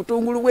natudde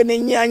obutungulu bwe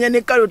nenyanya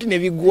ne carrot ne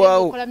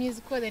bigwawo kola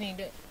music ko then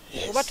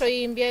obato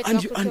yimbye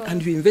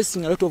and you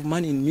investing a lot of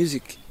money in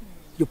music.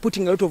 You're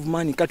putting a lot of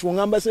money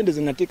katwongamba sente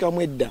zinateka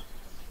mwedda.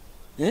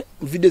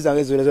 Video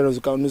zange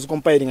zo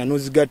compiling and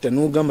nozigata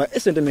no gamba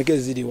esente meke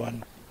ziri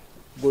wano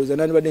goza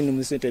nani bade ni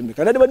musente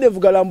meke nani bade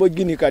vuga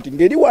Lamborghini kati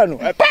ngeri wano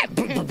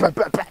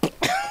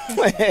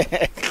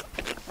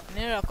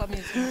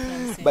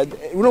but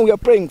you know we are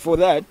praying for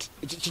that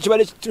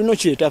chichibale tuno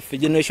cheta fe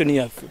generation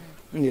yafe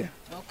yeah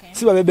okay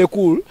siba bebe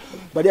cool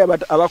but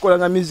abakola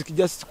nga music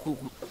just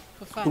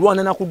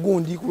kulwana na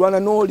kugundi kulwana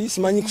noli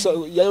simanyi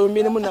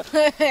yayomene muna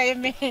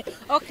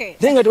okay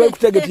denga tuwe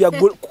kutarget ya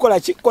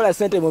kukola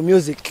sente mu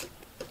music.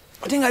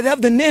 I think they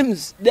have the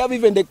names, they have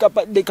even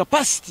the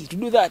capacity to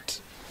do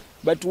that.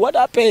 But what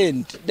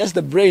happened? That's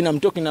the brain I'm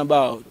talking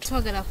about.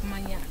 Twagala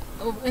kumanya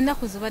enda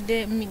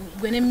kuzubade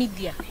gwene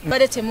media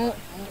bade temu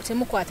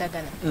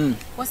kwatagana.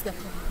 What's the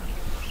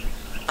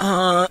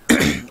problem?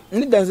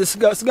 Nidanze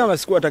sigamba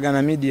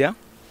sikwatagana media.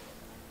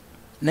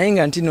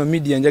 Nainga ntino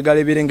media njagala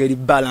eberenga eri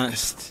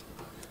balanced.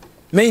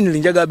 Mainly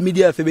njagala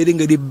media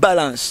eberenga eri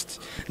balanced.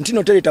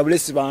 Ntino tele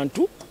tablesi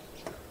bantu.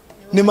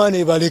 Ne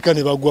mane baleka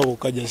ne bagwa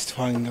ko just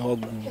fanga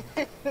wagu.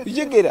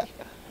 You get it?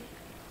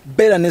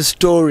 Better than a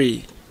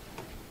story.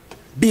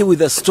 Be with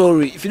a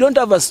story. If you don't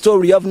have a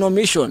story, you have no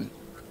mission.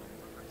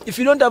 If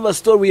you don't have a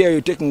story here,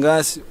 you're taking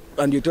us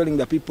and you're telling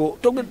the people,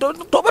 talk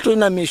about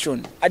a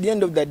mission. At the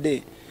end of the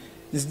day,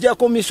 is there a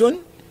commission?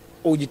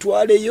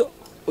 Ojitwaleyo,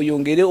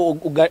 oyongere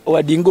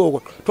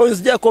owadingo.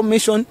 Is there a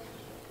commission?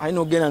 I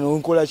know gena no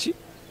nkolachi,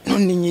 no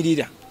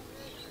ninyirira.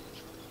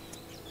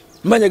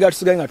 Mbanya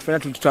gatuganga tufana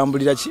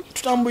tutambulira ki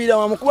tutambulira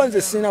wa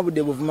mukubanze sina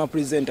budde buvuma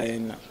presenter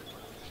yenna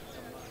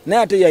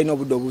naye ate yalina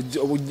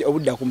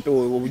obudda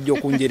kumpewo obujjo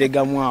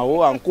kunjerega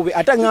mwawo ankube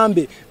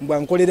atangambe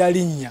mbwankolera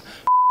linnya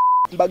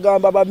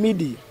mbagamba ba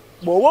midi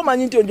bwoba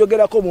omanyi nti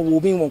onjogerako mu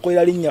bubi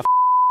mbwankolera linnya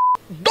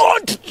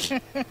don't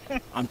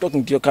I'm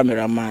talking to your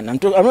cameraman I'm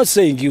not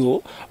saying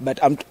you but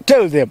I'm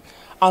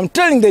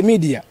telling the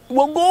media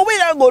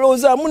wogobera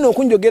goloza muno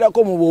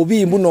okunjogerako mu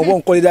bubi mbuno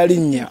obonkolera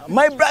linnya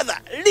my brother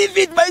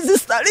leave it my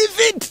sister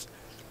leave it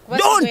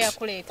don't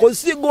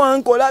kosigo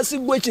ankola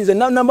sigwe chinze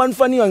namba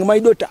nfani wange my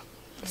daughter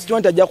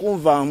sitonta ja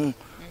kunvamu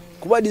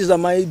kuba these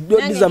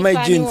are my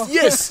genes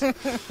yes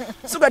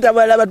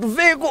sukatabala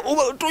batuveko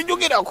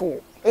tujogerako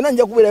ena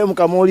nja kuberayo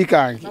mukamoli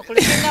kange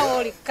nakulenga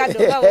woli Kaddo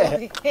gawo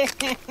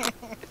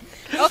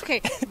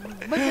okay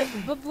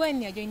but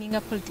when you're joining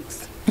up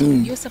politics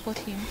you support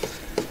him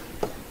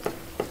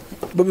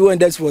Bobi Wine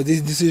that's for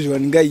this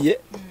decision ngaye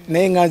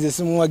naye nganze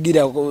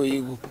simuwagira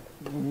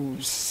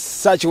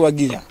search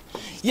wagira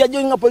ya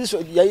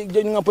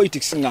joining a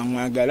politics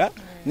ngamwagala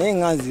naye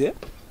nganze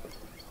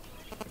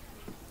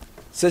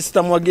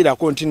sister mwagira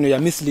continue ya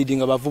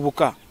misleading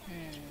abavubuka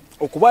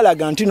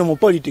okubalaga ntino mu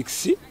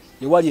politics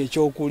yewali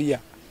ekyokulya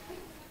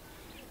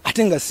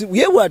atenga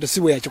yebwato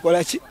sibwe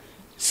yakikola ki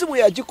sibwe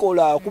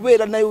yakikola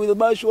kubeera nayo with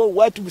basho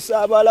what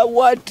busabala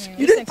what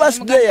you didn't pass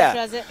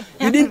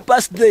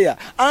there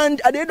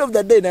and at the end of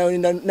the day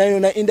nayo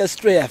na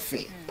industry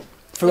affair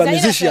for a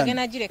musician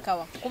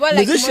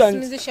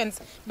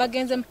musicians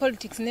bagenze in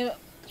politics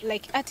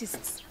like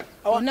artists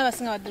never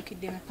sing about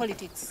them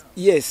politics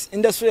yes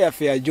industry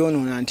affair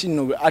John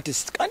ntino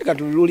artists kandi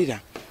katululira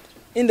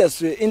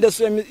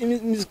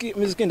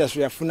music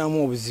industry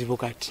yafunamu obuzibu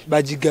kati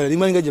bagigala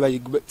limanyi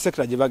gaje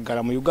sector je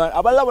bagala mu Uganda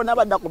abalabo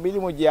nabadda ku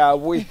milimu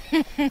gyabwe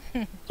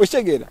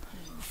oshegera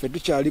fe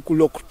tukyali ku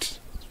locked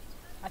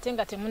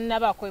atenga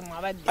temunaba ko mu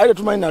abadde ayo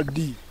tumanyi na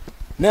D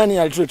nani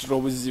alitreat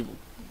obuzibu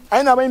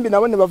aina abayimbi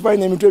nabo ne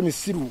bavaina emitwe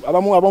emisiru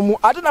abamu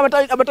ate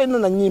nabatalina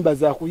na nyimba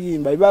za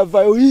kuyimba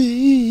bavayo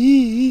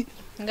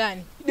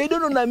ngani they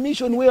don't know the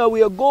mission where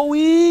we are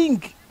going.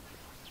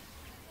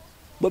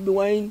 Bobi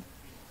Wine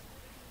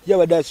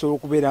yabadde so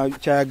okubeera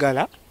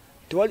kyayagala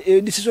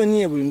tewali decision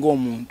ye buli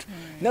ng'omuntu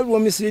nabwo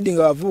misleading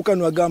abavubuka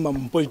n'agamba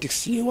mu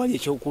politics yewali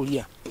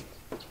ekyokulya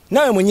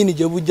nawe mwenyini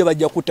gye bujja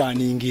bajja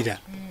kutaaningira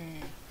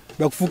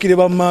bakufukire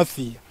ba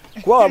mafia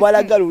kuba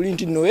wabalagala oli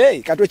nti no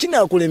katwe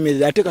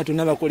kinakulemerera ate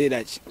katuna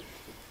bakolera ki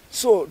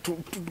so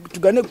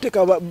tugane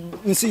kuteeka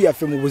nsi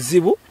yaffe mu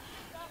buzibu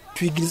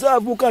tuyigiriza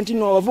abavubuka nti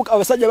no abavubuka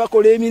abasajja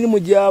bakola emirimu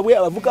gyabwe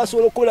abavubuka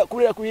asobola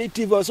okukolera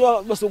creative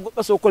basobola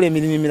okukola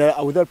emirimu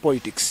emirala without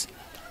politics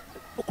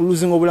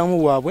okuluzinga obulamu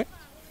bwabwe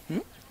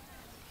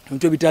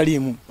Muntu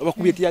bitalimu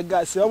abakubye tia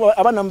gas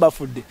abana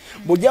mbafudde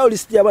bojawo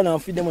list abana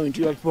bafidde mu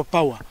bintu bya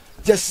power.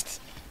 Just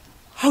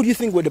how do you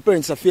think what the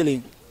parents are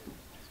feeling?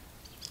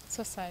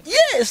 So sad.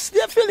 Yes,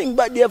 they are feeling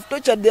bad. They have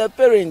tortured their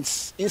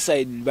parents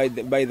inside by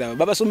the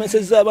baba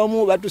someseza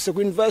abamu batuse ku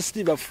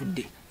university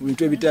bafudde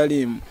bintu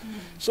bitalimu.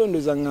 So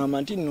ndoza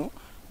ngamba ntino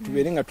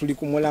tubere nga tuli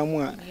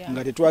kumulamwa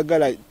nga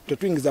tetwagala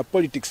tetwingiza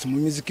politics mu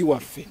music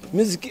waffe.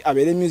 Music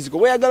abere music.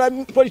 Oyagala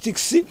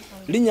politics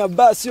linya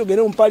basi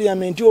ogere mu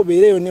parliament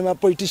obereyo ne ma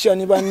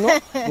politician banno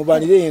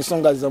mubalire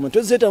ensonga za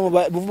mtu zeta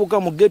muvubuka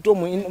mu ghetto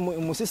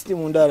mu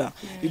system ndala.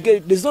 You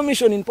get there's no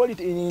mission in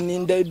politics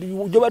in the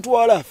joba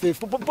twala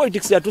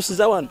politics ya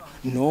tusiza wan.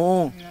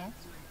 No.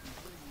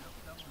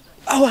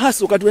 Awa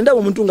haso katwenda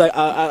omuntu nga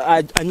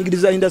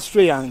anyigiriza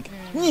industry yange.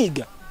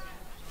 Nyiga.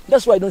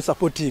 That's why I don't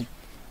support him.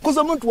 Because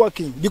I'm not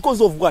working.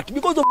 Because of what?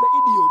 Because of the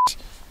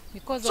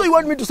idiot. So you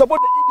want me to support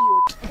the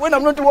idiot when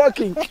I'm not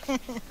working?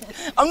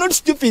 I'm not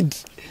stupid.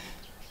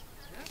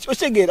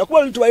 Oshegera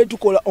kuba litwaye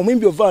tukola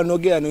omwimbi ovano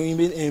ogera no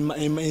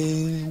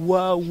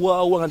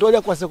wa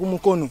ngatwaja kwase ku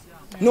mukono.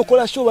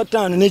 Nokola show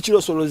batano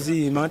n'ekiro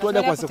solozima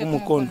ngatwaja kwase ku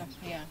mukono.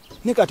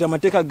 Nikati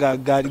amateka ga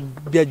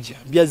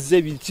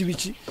byaze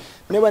bichi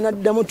neba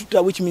naddamu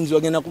tuta which means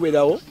wagenda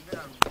kuberawo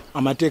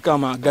amateka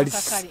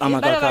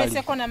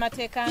amakakali.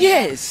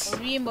 Yes.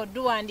 Oluyimbo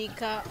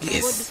duandika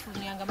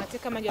godful yanga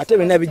amateka majja. Ate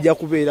bena bijja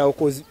kubeerawo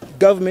cause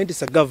government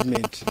is a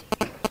government.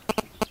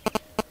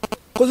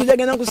 Cause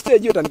ujagenda ku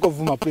stage yotandika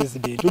ovuma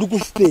president. Uli ku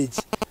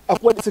stage.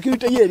 Akwa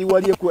security yeri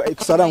wali ku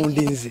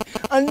surroundings.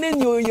 And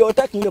then you're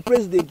attacking the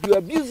president. You're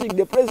abusing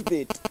the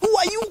president. Who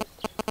are you?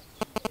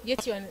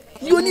 Yet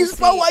you on his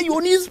power, you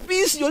on his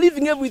peace, you're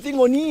leaving everything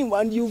on him,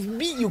 and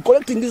you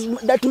collecting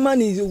that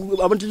money.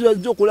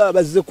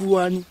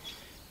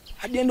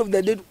 At the end of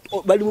the day,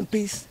 bali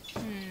peace.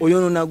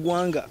 Oyono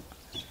nagwanga.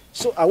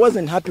 So I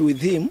wasn't happy with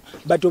him,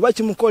 but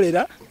obachi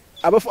mukolera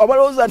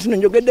abaloza ntino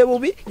njogedde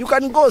bubi, you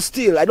can go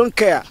still. I don't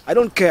care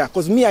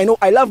because me I know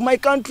I love my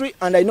country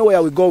and I know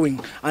where we're going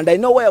and I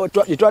know where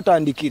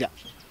twatandikira.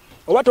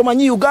 Obato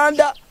manyi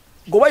Uganda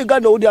goba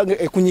Uganda odi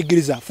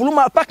kunyigiriza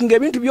fuluma parking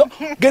ebintu byo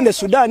gende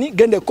Sudani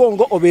gende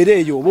Congo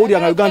obereyo odi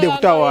anga Uganda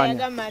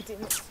ekutawanya.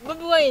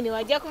 Bobi Wine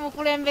wajja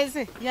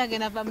kumukulembeze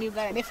yagenda va mu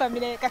Uganda ne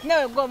family kati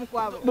nawe go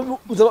mukwabo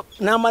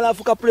na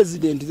malafuka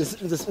president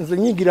nze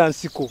nyigira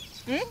nsiko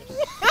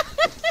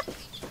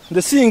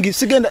the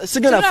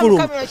sigenda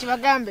fuluma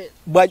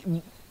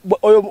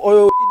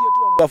oyo idiot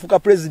wa malafuka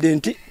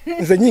president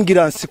nze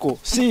nyingira nsiko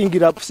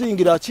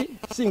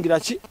singira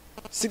chi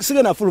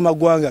sigena fuluma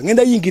gwanga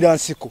ngenda yingira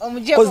nsiko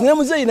cause ne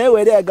muzeyi naye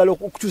were yagala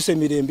okukyusa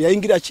emirembe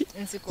yayingira chi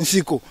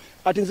nsiko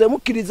ati nze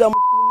mukkiriza mu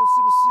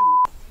sirusiru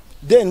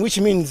then which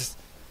means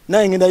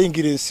naye ngenda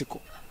yingira nsiko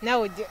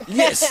now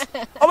yes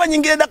oba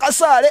nyingire da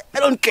kasale I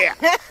don't care.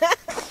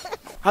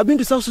 I've been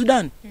to South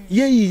Sudan.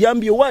 Yeah,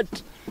 Yambia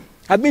what?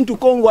 I've been to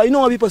Congo. I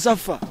know how people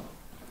suffer.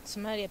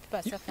 Somalia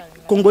people suffer.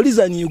 Congolese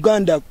are in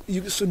Uganda,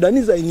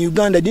 Sudanese are in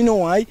Uganda. Do you know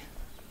why?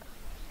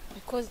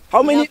 Because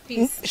how many?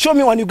 Show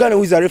me one Ugandan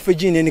who is a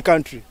refugee in any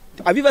country.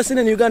 Have you ever seen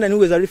an Ugandan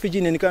who is a refugee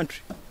in any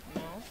country?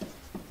 No.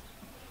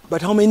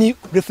 But how many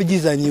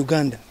refugees are in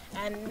Uganda?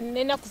 And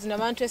nena kuzina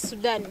bantu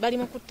Sudan bali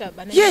mukutta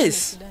banana.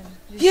 Yes.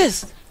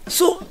 Yes.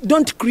 So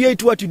don't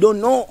create what you don't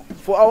know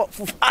for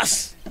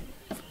us.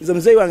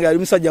 Zamzai wange ali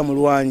musajja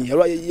mulwanyi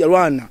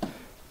yalwana.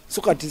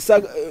 So kati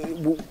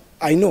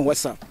I know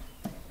what's up.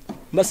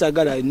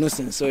 Masagala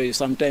innocent, so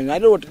sometimes I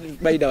don't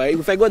want, by the way,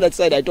 if I go that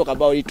side I talk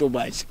about it too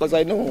much because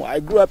I know I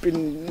grew up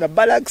in the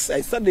barracks, I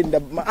studied in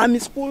the army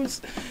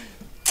schools.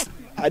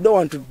 I don't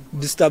want to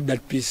disturb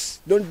that peace.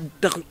 Don't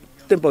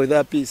temper with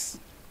that peace.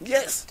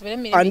 Yes.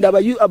 And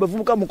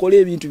abavubuka mukole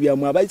ebintu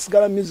byamwe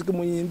abayisigala music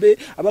muyimbe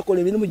abakola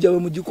ebintu mujawe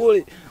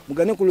mujikole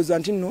mugane kuloza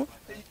ntino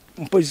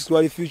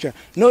mpolisi future.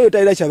 No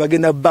yotayira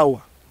kyabagenda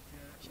bawa.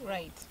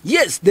 Right.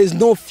 Yes, there's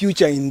no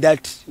future in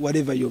that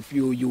whatever you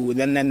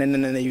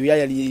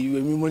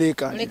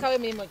muleka.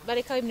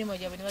 Balekawe milimo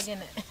gyabwe ne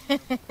bagenda.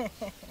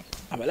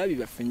 Abalabi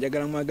baffe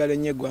njagala mwagala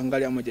nnyo eggwanga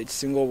lyammwe kye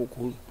kisinga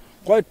obukulu.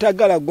 Kwa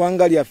tagala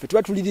gwanga lyaffe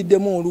tuba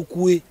tuliriddemu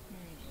olukwe.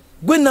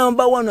 Gwe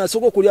number 1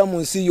 asoko okulya mu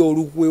nsi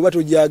y'olukwe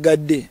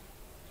watojagadde.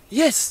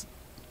 Yes.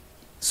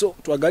 So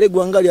twagale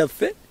gwanga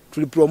lyaffe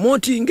tuli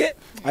promoting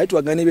ayi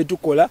twagane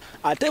betukola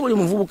ate buli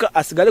muvubuka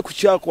asigale ku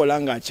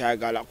kyakola nga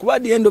akyagala kuba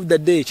at the end of the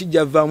day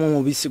kijja vaamu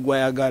omubisi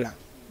gwayagala.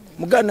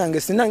 Muganda nge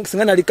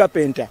singa nali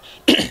carpenter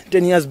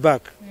 10 years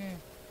back.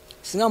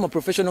 Singa I'm a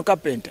professional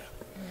carpenter.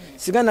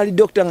 Singa nali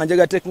doctor nga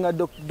njaga taking a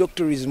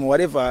doctorism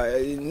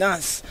whatever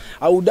nurse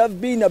I would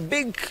have been a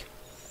big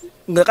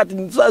ngakati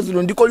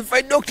nsazulo ndi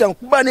qualified doctor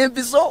nkuba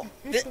n'empiso.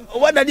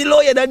 What did the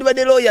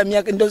lawyer me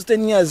in those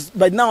 10 years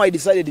but now I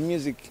decided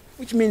music.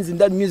 Which means in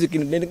that music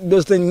in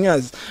those 10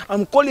 years,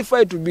 I'm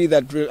qualified to be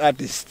that real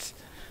artist.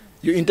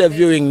 You're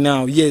interviewing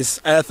now. Yes,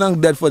 I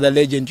thank that for the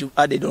legend you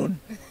added on.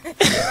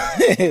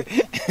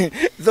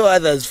 Though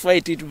others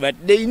fight it, but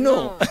they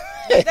know. No,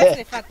 that's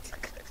the fact.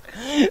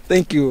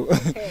 Thank you.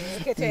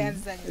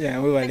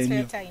 Yeah, we were in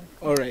you.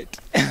 All right.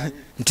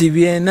 Nti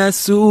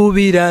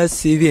byenasuubira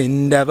si bye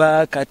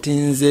ndaba kati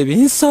nze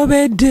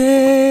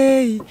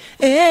binsobedde.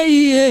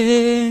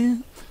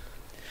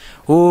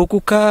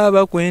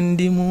 Okukaaba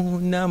kw'endimu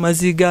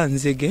n'amaziga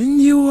nze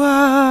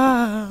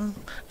genjiwa.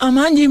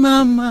 Amanyi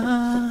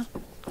mama.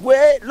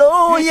 We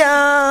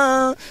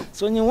loya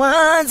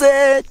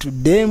sonyiwanze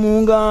tudde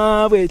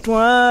nga bwe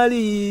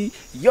twali.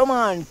 Yo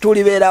man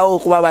tulibeerawo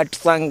kuba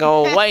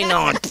batusangawo. Why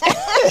not?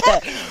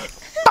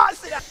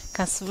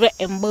 Kasure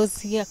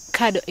emboozi ya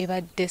Kaddo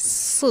ebadde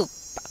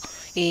super.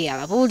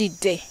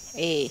 Ababuulidde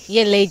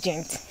ye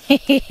legend.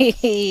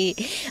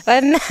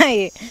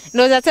 Banaye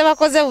ndowooza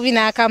tebakoze bubi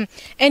n'akamu.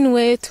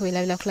 Anyway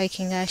tuwelabira ku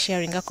likinga,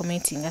 sharinga,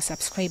 commentinga,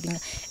 subscribinga.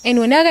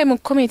 Anyway naagaye mu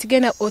comment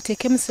genda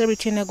oteekemu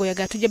celebrity nago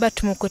yaga tujje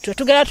batumukutu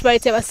tugenda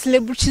tubalete ba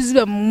celebrities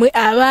bammwe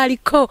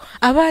abaaliko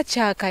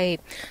abakyakaye.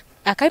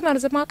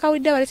 Akayimaloza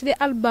mwakawulidde abaletedde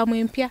album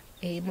empya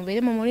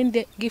mubeere mu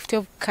mulinde Gift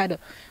of Kaddo.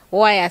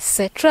 Why I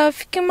say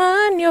traffic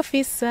man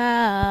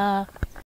officer.